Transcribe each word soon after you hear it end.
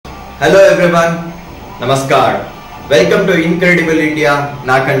Hello everyone, Namaskar. Welcome to Incredible India,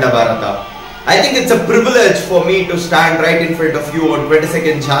 Nakanda Bharata. I think it's a privilege for me to stand right in front of you on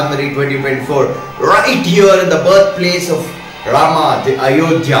 22nd January 2024, right here in the birthplace of Rama, the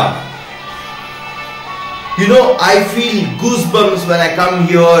Ayodhya. You know, I feel goosebumps when I come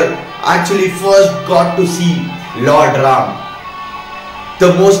here. Actually, first got to see Lord Ram.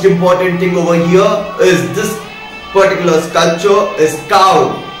 The most important thing over here is this particular sculpture is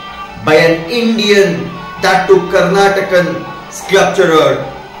carved by an Indian, that too Karnatakan sculptor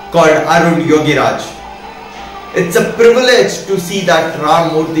called Arun Yogiraj. It's a privilege to see that Ram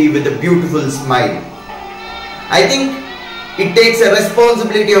Murti with a beautiful smile. I think it takes a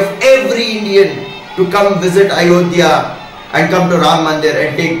responsibility of every Indian to come visit Ayodhya and come to Ram Mandir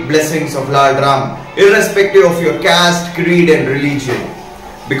and take blessings of Lord Ram, irrespective of your caste, creed and religion.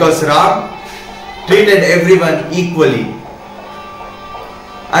 Because Ram treated everyone equally.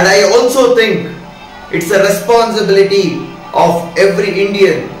 And I also think it's a responsibility of every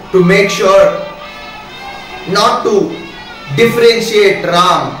Indian to make sure not to differentiate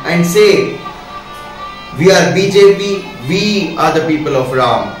Ram and say we are BJP, we are the people of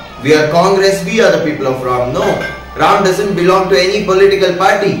Ram. We are Congress, we are the people of Ram. No, Ram doesn't belong to any political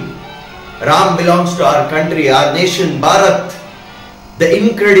party. Ram belongs to our country, our nation, Bharat, the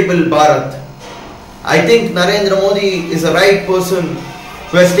incredible Bharat. I think Narendra Modi is the right person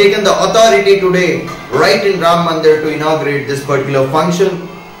who has taken the authority today right in Ram Mandir to inaugurate this particular function,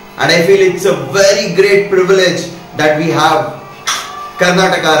 and I feel it's a very great privilege that we have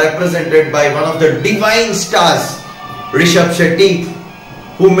Karnataka represented by one of the divine stars, Rishab Shetty,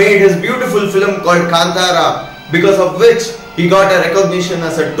 who made his beautiful film called Kantara, because of which he got a recognition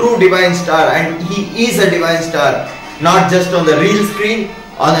as a true divine star, and he is a divine star, not just on the real screen,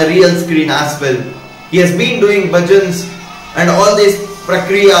 on a real screen as well. He has been doing bhajans and all these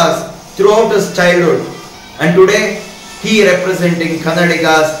prakriyas throughout his childhood, and today he representing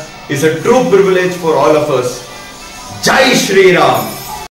Kannadigas is a true privilege for all of us. Jai Shri Ram.